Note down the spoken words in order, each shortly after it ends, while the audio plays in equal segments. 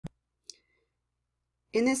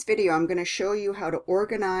In this video, I'm going to show you how to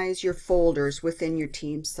organize your folders within your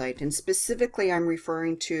team site. And specifically, I'm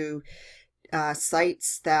referring to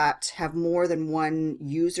sites that have more than one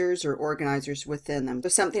users or organizers within them. So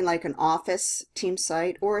something like an office team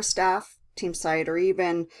site or a staff team site, or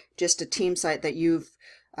even just a team site that you've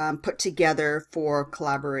put together for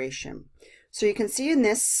collaboration. So you can see in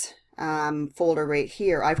this folder right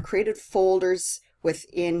here, I've created folders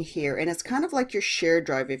within here, and it's kind of like your shared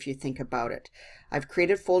drive if you think about it. I've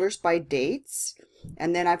created folders by dates,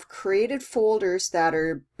 and then I've created folders that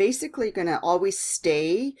are basically going to always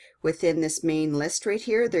stay within this main list right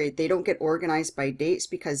here. They don't get organized by dates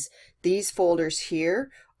because these folders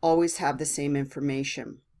here always have the same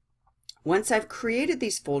information. Once I've created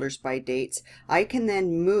these folders by dates, I can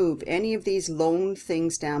then move any of these lone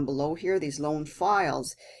things down below here, these lone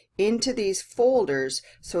files, into these folders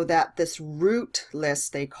so that this root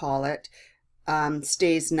list, they call it,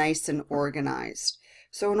 stays nice and organized.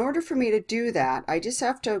 So in order for me to do that, I just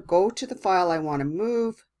have to go to the file I want to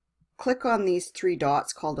move, click on these three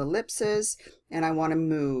dots called ellipses, and I want to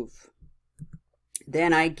move.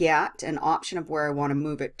 Then I get an option of where I want to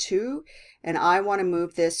move it to, and I want to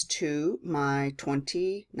move this to my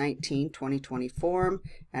 2019-2020 form,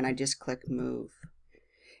 and I just click move.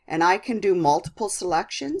 And I can do multiple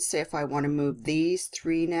selections. Say if I want to move these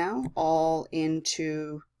three now all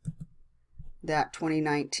into that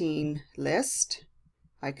 2019 list,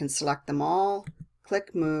 I can select them all,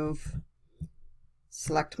 click move,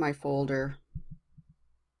 select my folder,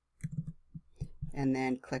 and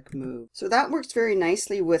then click move. So that works very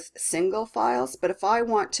nicely with single files, but if I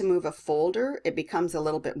want to move a folder, it becomes a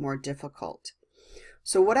little bit more difficult.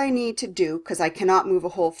 So what I need to do, because I cannot move a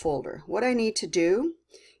whole folder, what I need to do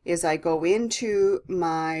is I go into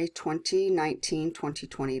my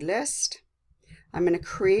 2019-2020 list. I'm going to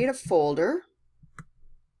create a folder,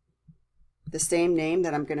 the same name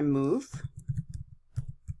that I'm going to move.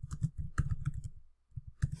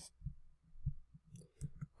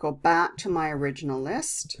 Go back to my original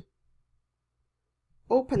list,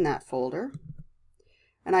 open that folder,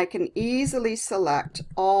 and I can easily select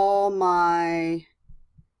all my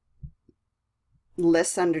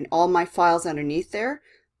lists under all my files underneath there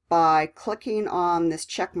by clicking on this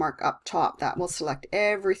check mark up top. That will select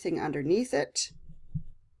everything underneath it.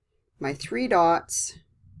 My three dots,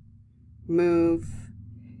 move,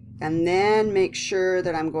 and then make sure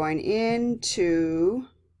that I'm going into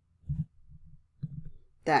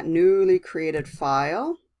that newly created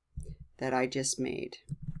file that I just made.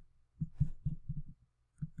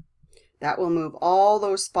 That will move all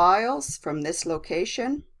those files from this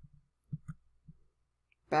location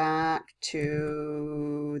back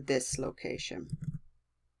to this location.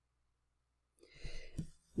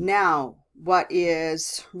 Now, what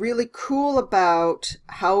is really cool about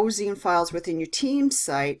housing files within your team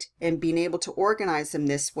site and being able to organize them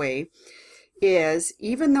this way is,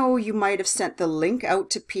 even though you might have sent the link out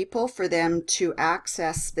to people for them to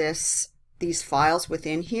access these files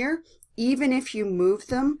within here, even if you move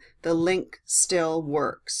them, the link still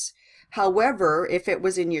works. However, if it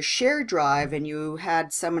was in your shared drive and you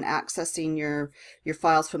had someone accessing your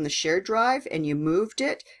files from the shared drive and you moved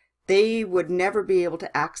it, they would never be able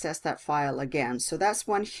to access that file again. So that's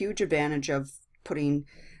one huge advantage of putting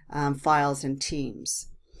files in teams.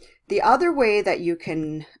 The other way that you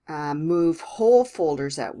can move whole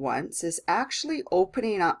folders at once is actually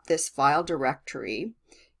opening up this file directory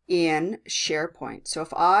in SharePoint. So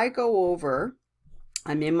if I go over,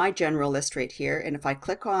 I'm in my general list right here, and if I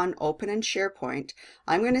click on open in SharePoint,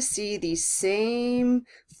 I'm going to see these same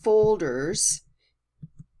folders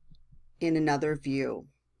in another view.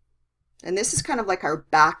 And this is kind of like our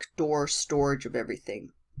backdoor storage of everything.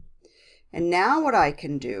 And now what I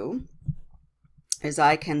can do is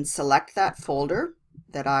I can select that folder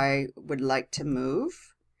that I would like to move.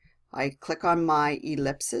 I click on my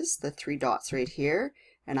ellipses, the three dots right here,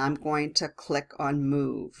 and I'm going to click on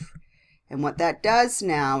move. And what that does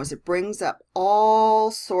now is it brings up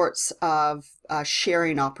all sorts of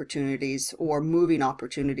sharing opportunities or moving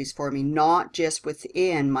opportunities for me, not just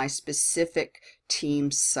within my specific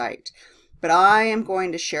team site. But I am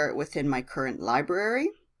going to share it within my current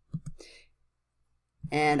library.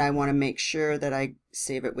 And I want to make sure that I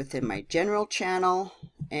save it within my general channel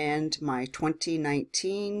and my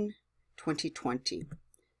 2019-2020.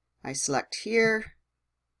 I select here.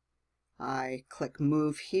 I click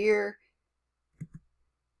move here.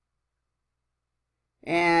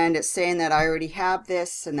 And it's saying that I already have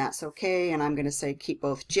this, and that's okay. And I'm going to say keep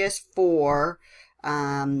both just for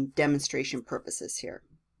demonstration purposes here.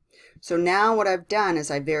 So now what I've done is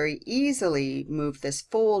I very easily move this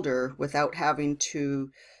folder without having to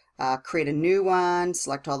create a new one,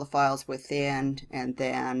 select all the files within, and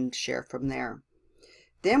then share from there.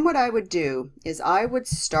 Then what I would do is I would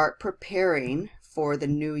start preparing for the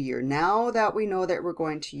new year. Now that we know that we're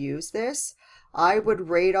going to use this, I would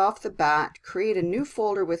right off the bat create a new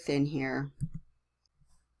folder within here.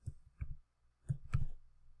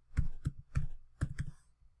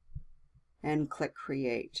 And click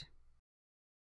create.